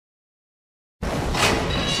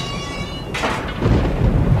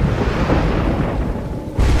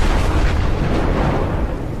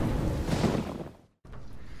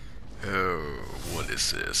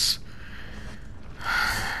this is.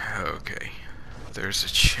 Okay. There's a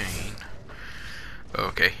chain.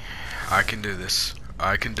 Okay. I can do this.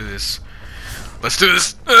 I can do this. Let's do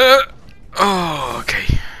this! Oh,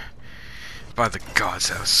 okay. By the gods,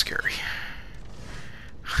 that was scary.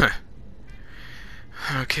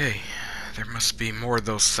 Okay. There must be more of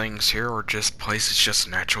those things here, or just places just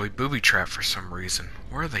naturally booby-trapped for some reason.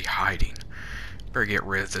 Where are they hiding? Better get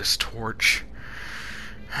rid of this torch.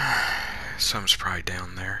 Something's probably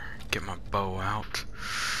down there. Get my bow out.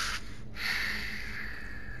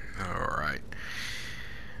 Alright.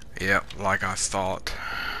 Yep, like I thought.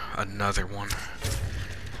 Another one.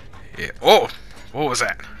 Yeah. Oh! What was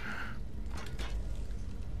that?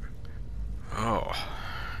 Oh.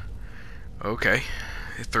 Okay.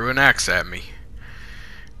 It threw an axe at me.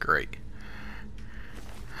 Great.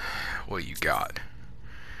 What you got?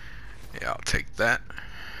 Yeah, I'll take that.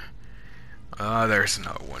 There's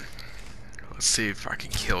another one. Let's see if I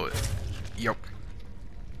can kill it. Yep.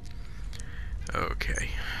 Okay.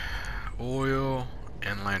 Oil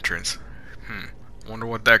and lanterns. Wonder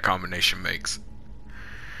what that combination makes.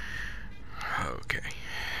 Okay.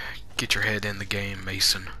 Get your head in the game,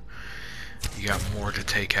 Mason. You got more to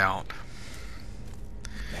take out.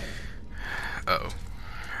 Uh-oh.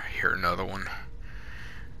 I hear another one.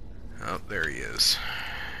 Oh, there he is.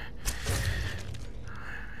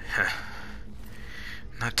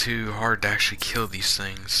 Not too hard to actually kill these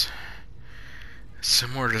things.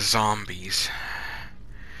 Similar to zombies.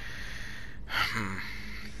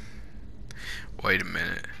 Wait a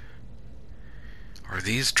minute. Are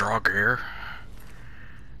these Draugr?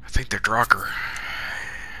 I think they're Draugr.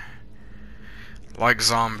 Like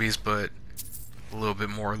zombies, but a little bit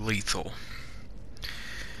more lethal.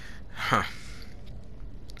 Huh.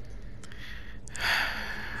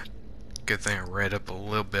 Good thing I read up a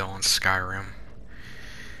little bit on Skyrim.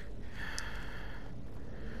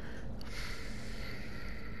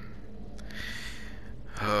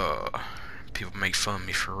 People make fun of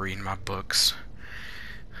me for reading my books.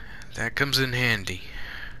 That comes in handy.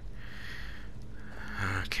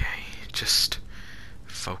 Okay, just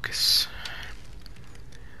focus.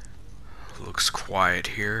 Looks quiet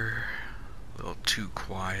here. A little too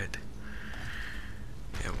quiet.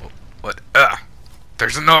 Yeah, well, what?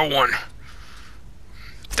 There's another one!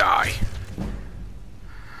 Die.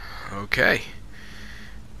 Okay.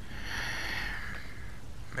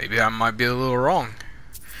 Maybe I might be a little wrong.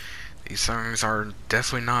 These things are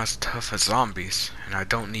definitely not as tough as zombies, and I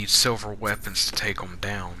don't need silver weapons to take them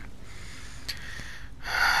down.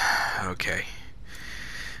 Okay.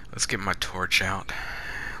 Let's get my torch out.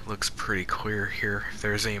 Looks pretty clear here. If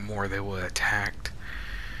there's any more, they would have attacked.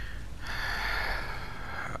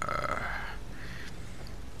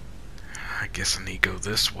 I guess I need to go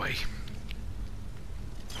this way.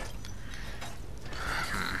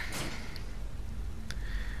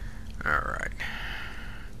 Alright.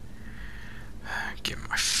 Get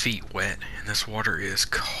my feet wet, and this water is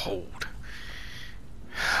cold.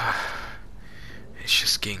 It's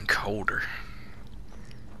just getting colder.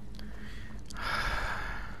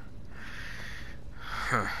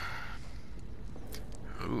 Huh.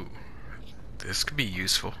 Ooh. This could be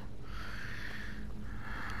useful.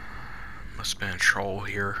 Must have been a troll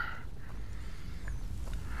here.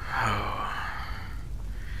 Oh.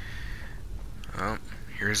 Well,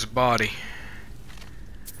 here's a body.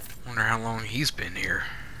 Wonder how long he's been here.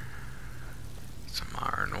 Some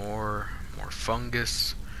iron ore, more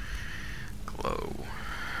fungus, glow.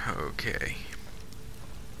 Okay.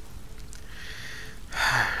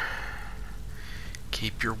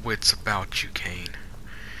 Keep your wits about you, Cain.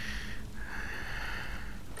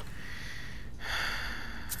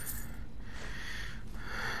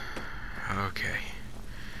 Okay.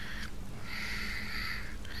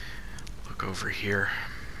 Look over here.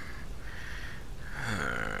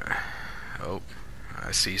 Oh,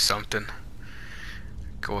 I see something.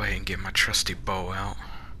 Go ahead and get my trusty bow out.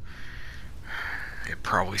 It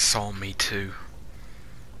probably saw me too.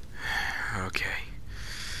 Okay.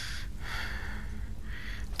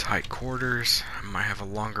 Tight quarters. I might have a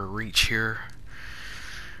longer reach here.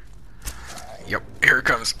 Yep, here it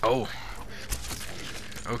comes. Oh.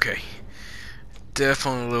 Okay.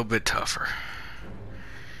 Definitely a little bit tougher.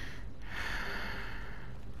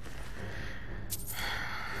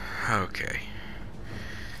 Okay.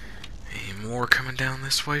 Any more coming down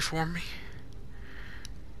this way for me?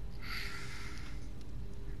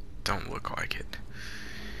 Don't look like it.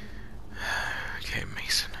 Okay,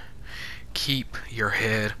 Mason. Keep your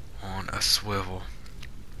head on a swivel.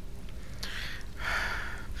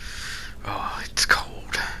 Oh, it's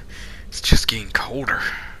cold. It's just getting colder.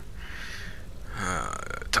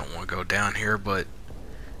 Don't want to go down here, but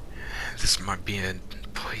this might be a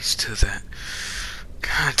place to that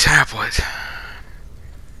kind of tablet.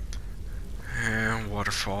 And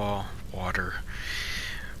waterfall, water,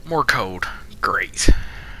 more cold. Great.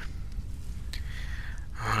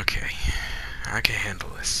 Okay, I can handle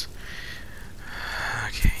this.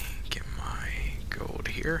 Okay, get my gold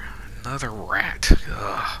here. Another rat.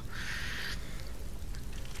 Ugh.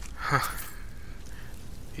 Huh.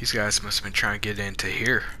 These guys must have been trying to get into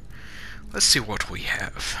here. Let's see what we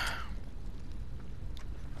have.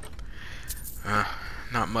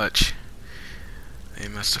 Not much. They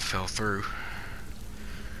must have fell through.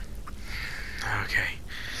 Okay.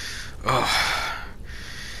 Oh.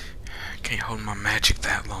 Can't hold my magic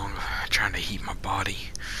that long. I'm trying to heat my body.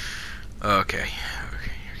 Okay.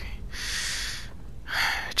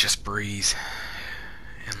 Just breathe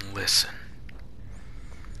and listen.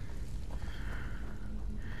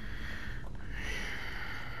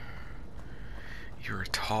 You are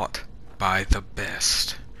taught by the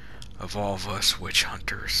best of all of us witch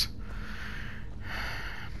hunters.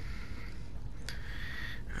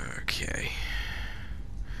 Okay.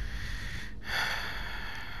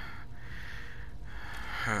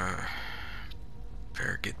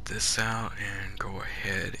 Better get this out and go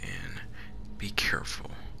ahead and be careful.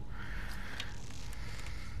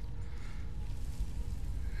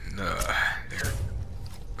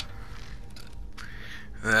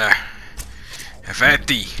 There. Have at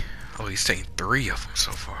thee. Oh, he's taken 3 of them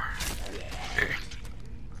so far. Okay.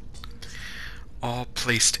 All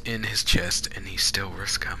placed in his chest, and he still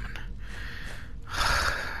was coming.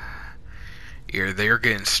 Either they're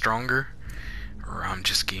getting stronger, or I'm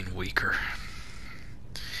just getting weaker.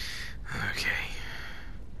 Okay.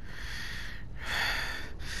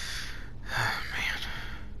 Oh, man.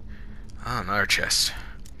 Oh, another chest.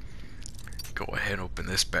 Go ahead and open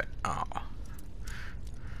this back. Oh.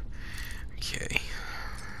 Okay.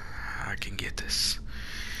 I can get this.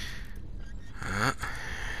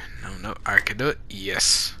 No, I can do it.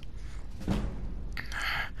 Yes.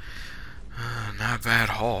 Not a bad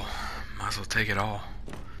haul. Might as well take it all.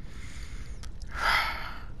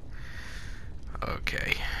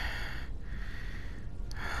 Okay.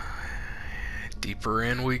 Deeper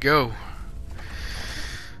in we go.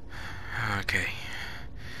 Okay.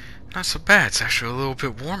 Not so bad. It's actually a little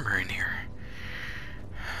bit warmer in here.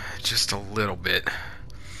 Just a little bit.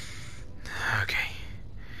 Okay.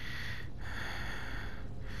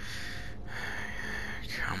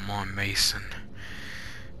 Come on, Mason.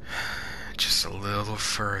 Just a little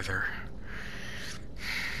further.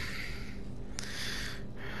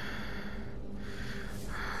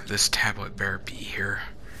 This tablet better be here.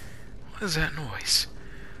 What is that noise?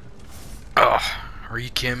 Oh, are you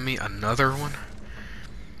kidding me? Another one?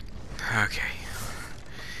 Okay.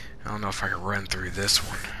 I don't know if I can run through this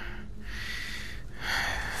one.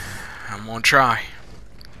 I'm gonna try.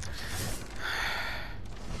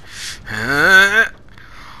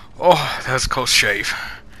 Oh, that's a close shave.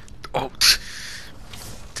 Oh,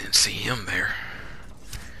 didn't see him there.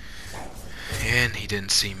 And he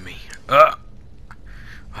didn't see me.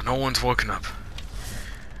 No one's woken up.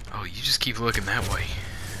 Oh, you just keep looking that way.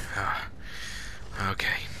 Okay.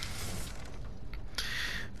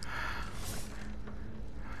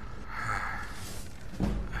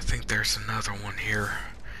 I think there's another one here.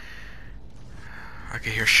 I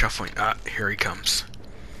can hear shuffling. Here he comes.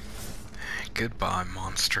 Goodbye,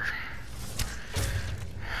 monster.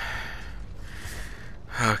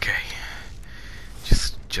 Okay.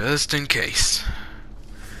 Just in case.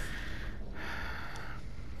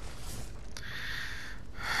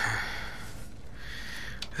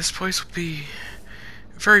 This place would be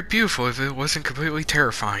very beautiful if it wasn't completely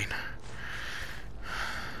terrifying.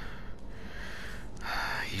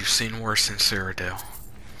 You've seen worse in Cyrodiil.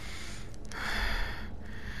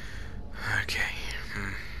 Okay.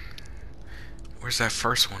 Where's that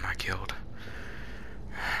first one I killed?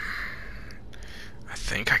 I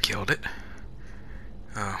think I killed it.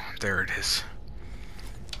 Oh, there it is.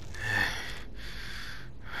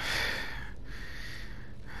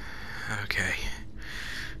 Okay.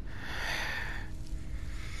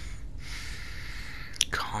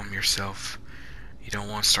 Calm yourself. You don't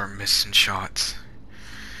want to start missing shots.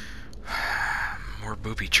 More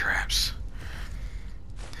booby traps.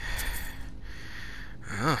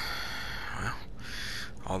 Oh, well,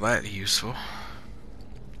 all that useful.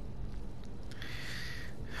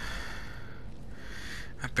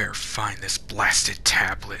 I better find this blasted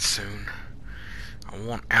tablet soon. I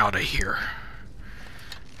want out of here.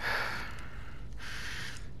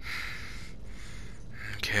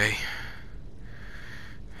 Okay.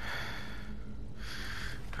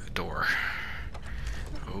 The door.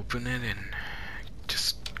 Open it and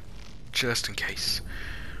just just in case.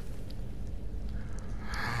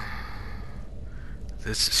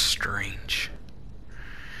 This is strange.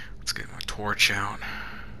 Let's get my torch out.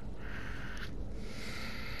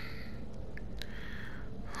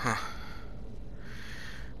 Huh.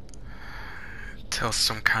 Tell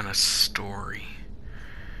some kind of story.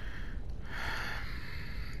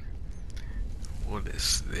 What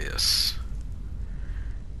is this?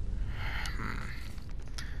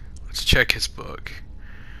 Let's check his book.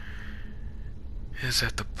 Is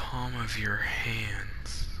at the palm of your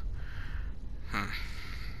hands. At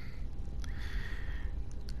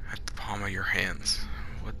the palm of your hands.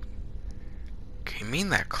 What? Can you mean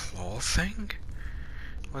that claw thing?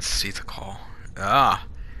 Let's see the claw. Ah!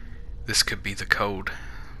 This could be the code.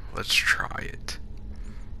 Let's try it.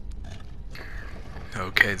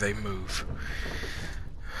 Okay, they move.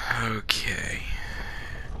 Okay.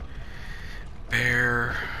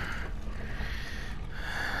 Bear.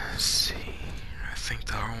 Let's see. I think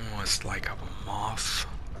the other one was like a moth.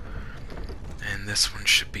 And this one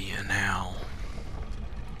should be an owl.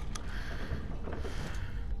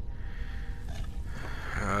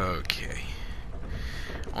 Okay.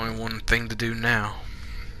 Only one thing to do now.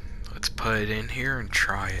 Let's put it in here and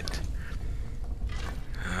try it.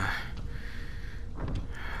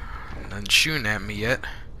 Nothing shooting at me yet.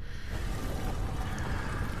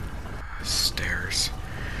 Stairs.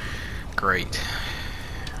 Great.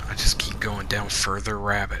 I just keep going down further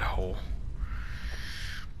rabbit hole.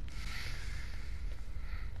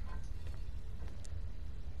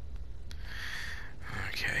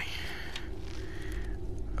 Okay.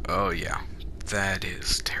 Oh yeah. That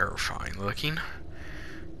is terrifying looking.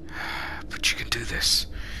 But you can do this.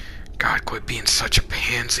 God, quit being such a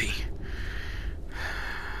pansy.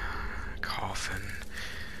 Coffin.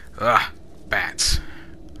 Bats.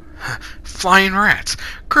 Flying rats.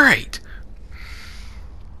 Great.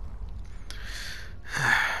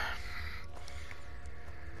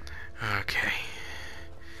 Okay.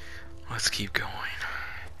 Let's keep going.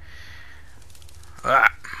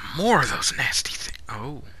 More of those nasty things.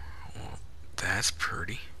 Oh. Well, that's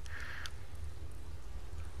pretty.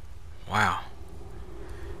 Wow.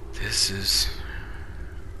 This is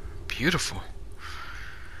beautiful.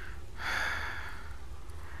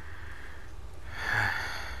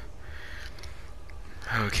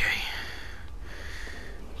 Okay.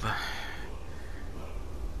 I'm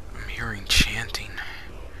hearing chanting.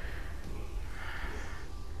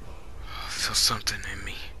 I feel something in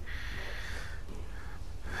me.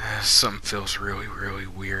 Something feels really, really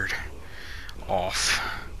weird. Off.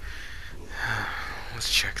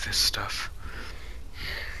 Let's check this stuff.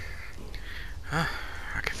 I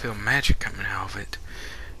can feel magic coming out of it.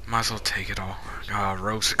 Might as well take it all.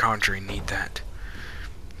 Rogues of Conjuring need that.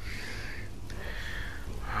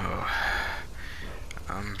 Oh.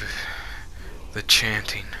 The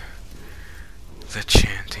chanting. The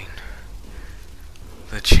chanting.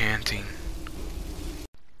 The chanting.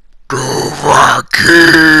 Go back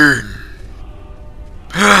in!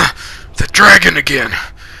 The dragon again!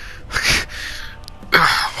 Why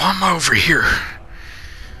am I over here?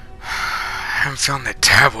 I haven't found that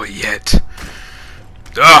tablet yet.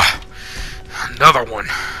 Another one.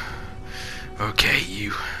 Okay,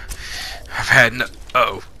 you. I've had no.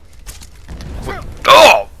 Oh. What?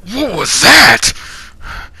 Oh! What was that?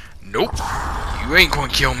 Nope. You ain't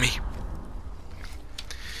gonna kill me.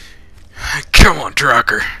 Come on,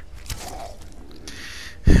 Drucker.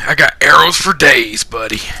 I got arrows for days,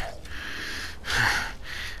 buddy.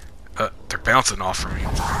 They're bouncing off from me.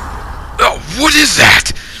 Oh, what is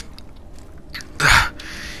that?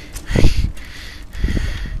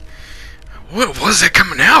 What was that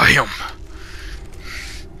coming out of him?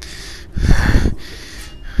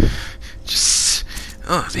 Just,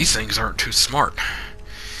 these things aren't too smart.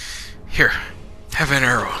 Here, have an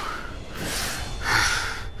arrow.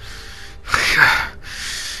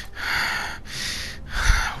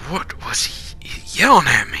 What was he yelling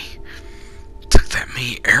at me? Took that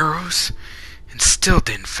many arrows and still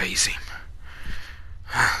didn't faze him.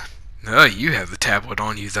 No, you have the tablet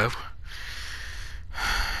on you, though.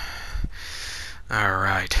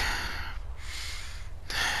 Alright.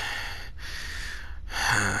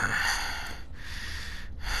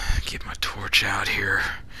 Get my torch out here.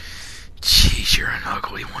 Jeez, you're an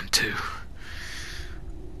ugly one, too.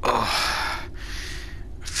 Oh,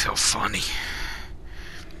 I feel funny.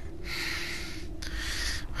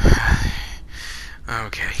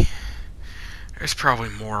 Okay. There's probably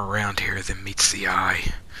more around here than meets the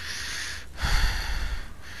eye.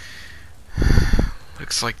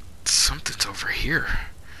 Looks like something's over here.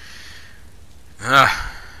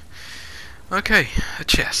 Okay, a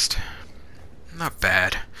chest. Not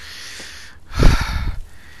bad.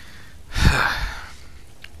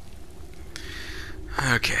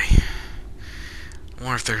 Okay. I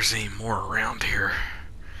wonder if there's any more around here.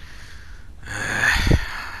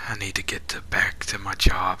 I need to get back to my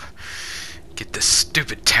job. Get this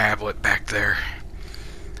stupid tablet back there.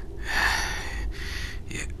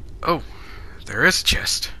 Yeah. Oh, there is a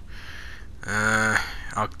chest.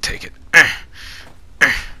 I'll take it.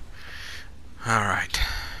 Alright.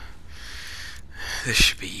 This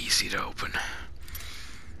should be easy to open.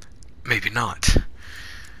 Maybe not.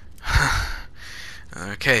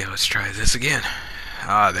 Okay, let's try this again.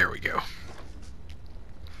 Ah, there we go.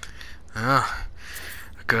 Ah,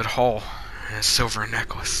 a good haul. And a silver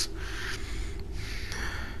necklace.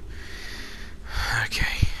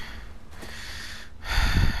 Okay.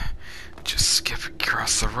 Just skip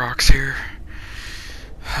across the rocks here.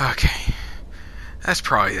 Okay. That's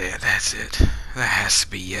probably it. That's it. That has to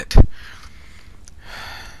be it.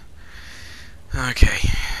 Okay.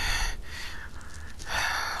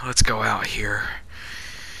 Let's go out here.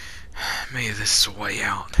 Maybe this is the way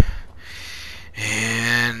out.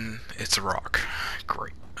 And it's a rock.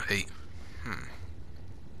 Great. Hey.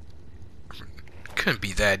 Couldn't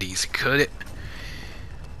be that easy, could it?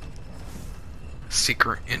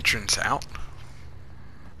 Secret entrance out.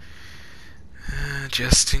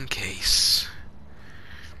 Just in case.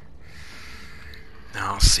 I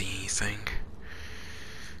don't see anything.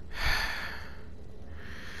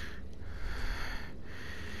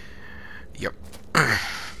 Yep.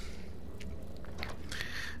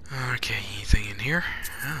 Okay, anything in here?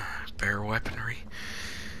 Bear weaponry.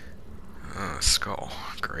 Skull.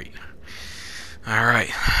 Great.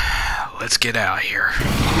 Alright, let's get out of here.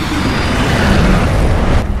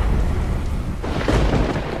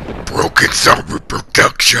 Broken Zombie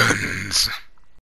Productions!